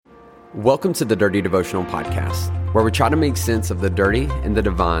Welcome to the Dirty Devotional Podcast, where we try to make sense of the dirty and the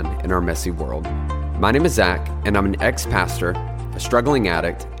divine in our messy world. My name is Zach, and I'm an ex-pastor, a struggling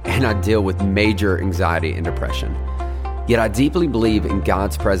addict, and I deal with major anxiety and depression. Yet I deeply believe in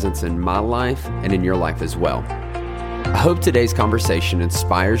God's presence in my life and in your life as well. I hope today's conversation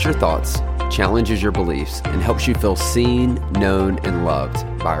inspires your thoughts, challenges your beliefs, and helps you feel seen, known, and loved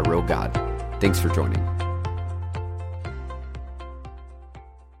by a real God. Thanks for joining.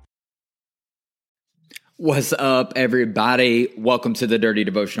 What's up, everybody? Welcome to the Dirty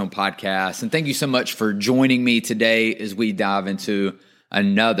Devotional Podcast. And thank you so much for joining me today as we dive into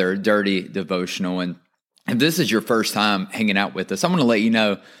another Dirty Devotional. And if this is your first time hanging out with us, I want to let you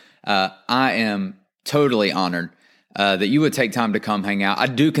know I am totally honored that you would take time to come hang out. I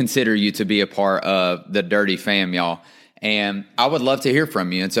do consider you to be a part of the Dirty fam, y'all. And I would love to hear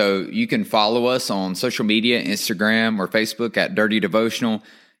from you. And so you can follow us on social media, Instagram or Facebook at Dirty Devotional.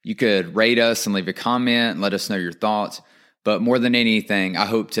 You could rate us and leave a comment and let us know your thoughts. But more than anything, I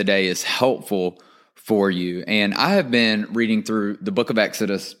hope today is helpful for you. And I have been reading through the book of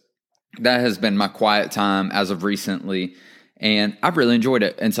Exodus. That has been my quiet time as of recently. And I've really enjoyed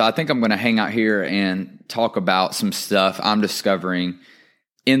it. And so I think I'm going to hang out here and talk about some stuff I'm discovering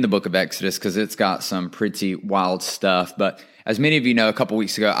in the book of Exodus because it's got some pretty wild stuff. But as many of you know, a couple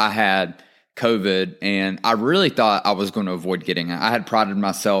weeks ago, I had COVID, and I really thought I was going to avoid getting it. I had prided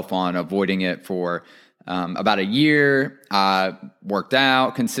myself on avoiding it for about a year. I worked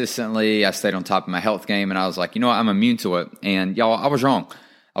out consistently. I stayed on top of my health game, and I was like, you know what, I'm immune to it. And y'all, I was wrong.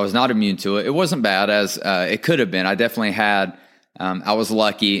 I was not immune to it. It wasn't bad as it could have been. I definitely had, I was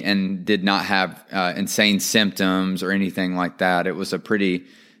lucky and did not have insane symptoms or anything like that. It was a pretty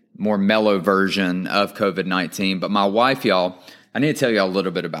more mellow version of COVID-19. But my wife, y'all, I need to tell you a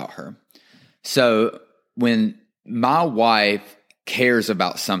little bit about her. So when my wife cares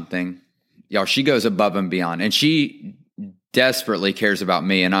about something, y'all, she goes above and beyond, and she desperately cares about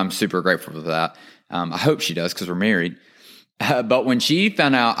me, and I'm super grateful for that. I hope she does because we're married. But when she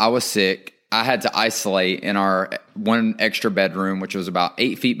found out I was sick, I had to isolate in our one extra bedroom, which was about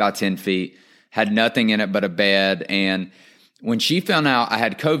 8 feet by 10 feet, had nothing in it but a bed. And when she found out I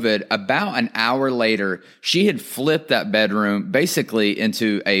had COVID, about an hour later, she had flipped that bedroom basically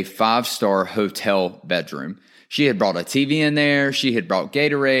into a 5-star hotel bedroom. She had brought a TV in there. She had brought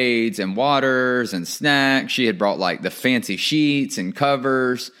Gatorades and waters and snacks. She had brought like the fancy sheets and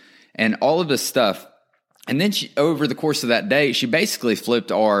covers and all of this stuff. And then she, over the course of that day, she basically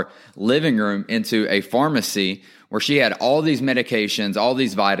flipped our living room into a pharmacy where she had all these medications, all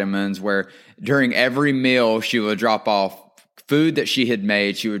these vitamins, where during every meal she would drop off food that she had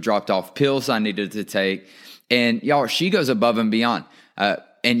made. She would drop off pills I needed to take. And y'all, she goes above and beyond.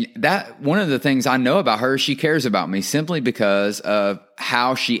 And that one of the things I know about her, she cares about me simply because of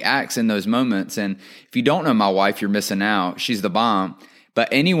how she acts in those moments. And if you don't know my wife, you're missing out. She's the bomb. But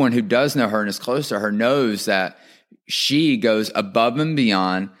anyone who does know her and is close to her knows that she goes above and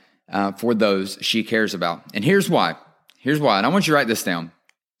beyond for those she cares about. And here's why. And I want you to write this down.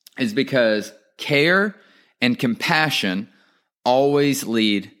 Is because care and compassion always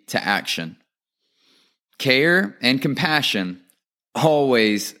lead to action. Care and compassion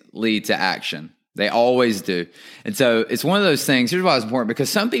always lead to action. They always do. And so it's one of those things. Here's why it's important, because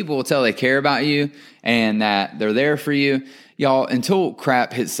some people will tell they care about you and that they're there for you. Y'all, until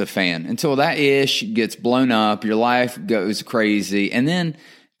crap hits the fan, until that ish gets blown up, your life goes crazy, and then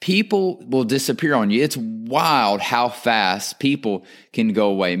people will disappear on you. It's wild how fast people can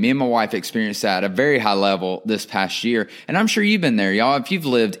go away. Me and my wife experienced that at a very high level this past year. And I'm sure you've been there, y'all. If you've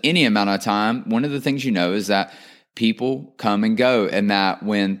lived any amount of time, one of the things you know is that people come and go, and that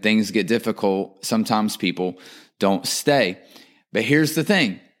when things get difficult, sometimes people don't stay. But here's the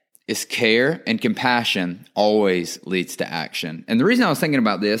thing, is care and compassion always leads to action. And the reason I was thinking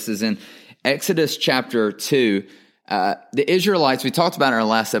about this is in Exodus chapter 2, the Israelites, we talked about in our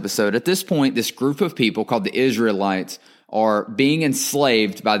last episode, at this point, this group of people called the Israelites are being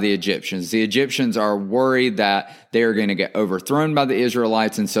enslaved by the Egyptians. The Egyptians are worried that they are going to get overthrown by the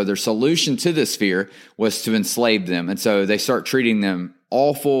Israelites, and so their solution to this fear was to enslave them. And so they start treating them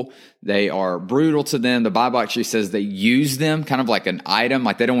awful. They are brutal to them. The Bible actually says they use them kind of like an item,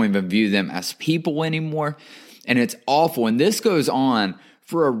 like they don't even view them as people anymore. And it's awful. And this goes on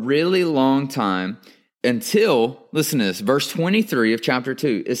for a really long time, until, listen to this, verse 23 of chapter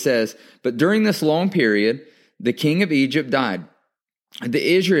 2, it says, "But during this long period, the king of Egypt died.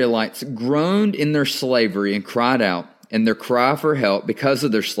 The Israelites groaned in their slavery and cried out, and their cry for help because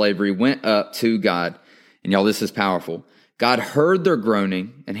of their slavery went up to God." And y'all, this is powerful. God heard their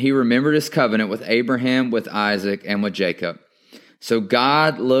groaning, and he remembered his covenant with Abraham, with Isaac, and with Jacob. So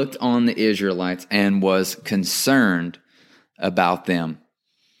God looked on the Israelites and was concerned about them.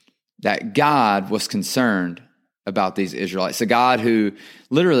 That God was concerned about these Israelites. The God who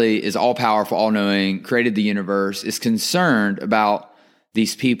literally is all-powerful, all-knowing, created the universe, is concerned about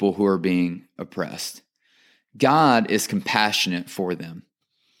these people who are being oppressed. God is compassionate for them.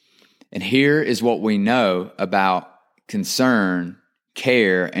 And here is what we know about concern,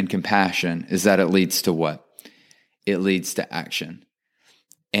 care, and compassion is that it leads to what? It leads to action.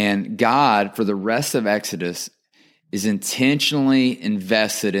 And God, for the rest of Exodus, is intentionally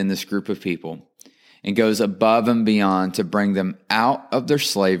invested in this group of people and goes above and beyond to bring them out of their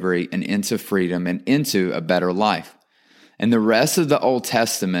slavery and into freedom and into a better life. And the rest of the Old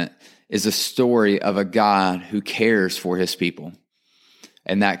Testament is a story of a God who cares for his people.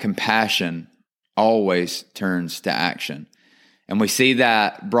 And that compassion always turns to action. And we see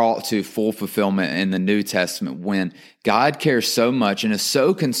that brought to full fulfillment in the New Testament when God cares so much and is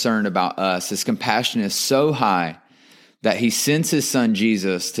so concerned about us. His compassion is so high that he sends his son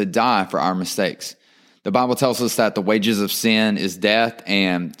Jesus to die for our mistakes. The Bible tells us that the wages of sin is death.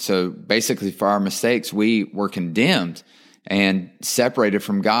 And so basically for our mistakes, we were condemned and separated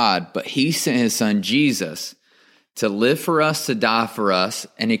from God. But he sent his son Jesus to live for us, to die for us,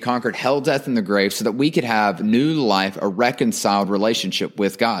 and he conquered hell, death, and the grave so that we could have new life, a reconciled relationship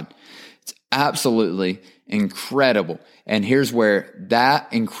with God. It's absolutely incredible. And here's where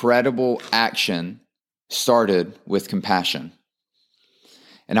that incredible action started with compassion.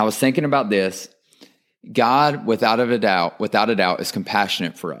 And I was thinking about this. God, without a doubt, is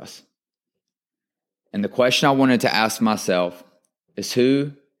compassionate for us. And the question I wanted to ask myself is,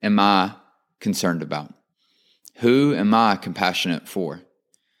 who am I concerned about? Who am I compassionate for?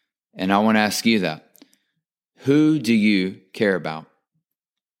 And I want to ask you that. Who do you care about?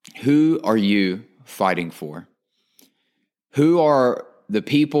 Who are you fighting for? Who are the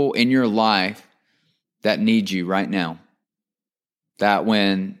people in your life that need you right now? That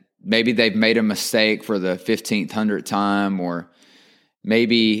when maybe they've made a mistake for the 15th, 100th time, or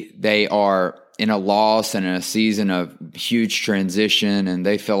maybe they are in a loss and in a season of huge transition and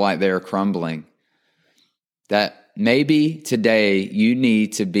they feel like they're crumbling. That maybe today you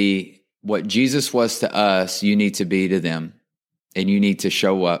need to be what Jesus was to us, you need to be to them. And you need to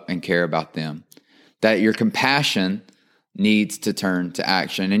show up and care about them. That your compassion needs to turn to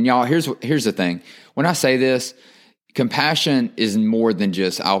action. And y'all, here's the thing. When I say this, compassion is more than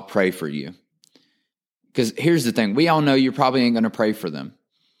just, I'll pray for you. Because here's the thing. We all know you probably ain't going to pray for them.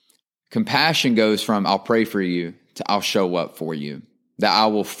 Compassion goes from, I'll pray for you, to I'll show up for you. That I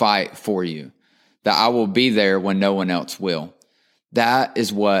will fight for you. That I will be there when no one else will. That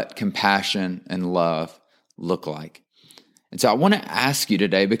is what compassion and love look like. And so I want to ask you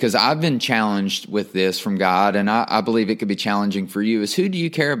today, because I've been challenged with this from God, and I believe it could be challenging for you, is who do you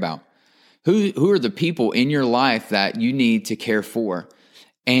care about? Who are the people in your life that you need to care for?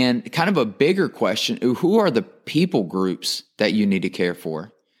 And kind of a bigger question, who are the people groups that you need to care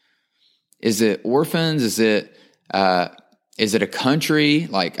for? Is it orphans? Is it a country?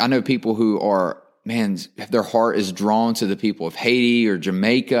 Like, I know people who are, their heart is drawn to the people of Haiti or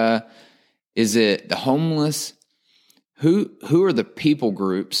Jamaica. Is it the homeless? Who are the people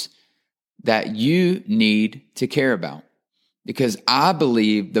groups that you need to care about? Because I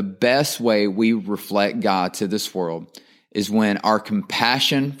believe the best way we reflect God to this world is when our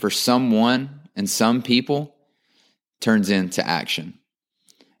compassion for someone and some people turns into action.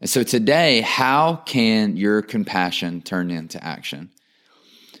 And so today, how can your compassion turn into action?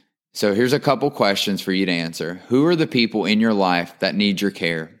 So here's a couple questions for you to answer. Who are the people in your life that need your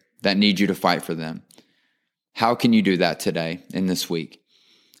care, that need you to fight for them? How can you do that today in this week?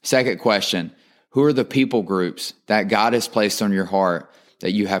 Second question, who are the people groups that God has placed on your heart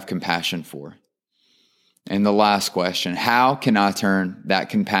that you have compassion for? And the last question, how can I turn that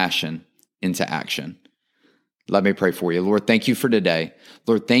compassion into action? Let me pray for you. Lord, thank you for today.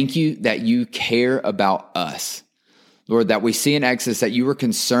 Lord, thank you that you care about us. Lord, that we see in Exodus that you were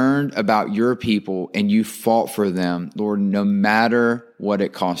concerned about your people and you fought for them, Lord, no matter what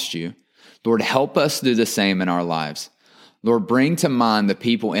it cost you. Lord, help us do the same in our lives. Lord, bring to mind the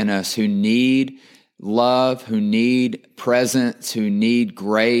people in us who need love, who need presence, who need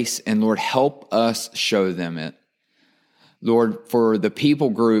grace, and Lord, help us show them it. Lord, for the people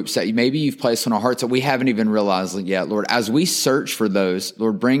groups that maybe you've placed on our hearts that we haven't even realized yet, Lord, as we search for those,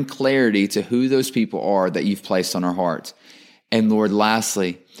 Lord, bring clarity to who those people are that you've placed on our hearts. And Lord,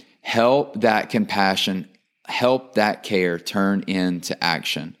 lastly, help that compassion, help that care turn into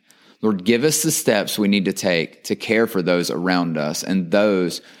action. Lord, give us the steps we need to take to care for those around us and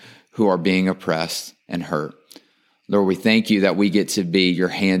those who are being oppressed and hurt. Lord, we thank you that we get to be your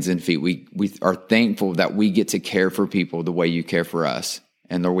hands and feet. We are thankful that we get to care for people the way you care for us.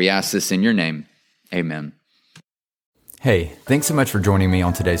 And Lord, we ask this in your name. Amen. Hey, thanks so much for joining me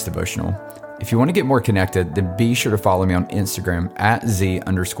on today's devotional. If you want to get more connected, then be sure to follow me on Instagram at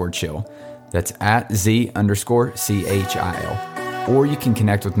 @Z_chill. That's at @Z_CHIL. Or you can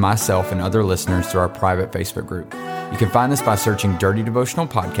connect with myself and other listeners through our private Facebook group. You can find this by searching Dirty Devotional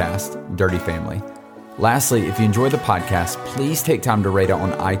Podcast, Dirty Family. Lastly, if you enjoy the podcast, please take time to rate it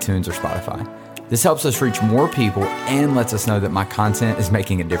on iTunes or Spotify. This helps us reach more people and lets us know that my content is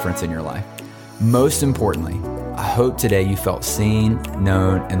making a difference in your life. Most importantly, I hope today you felt seen,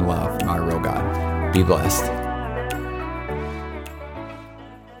 known, and loved by a real God. Be blessed.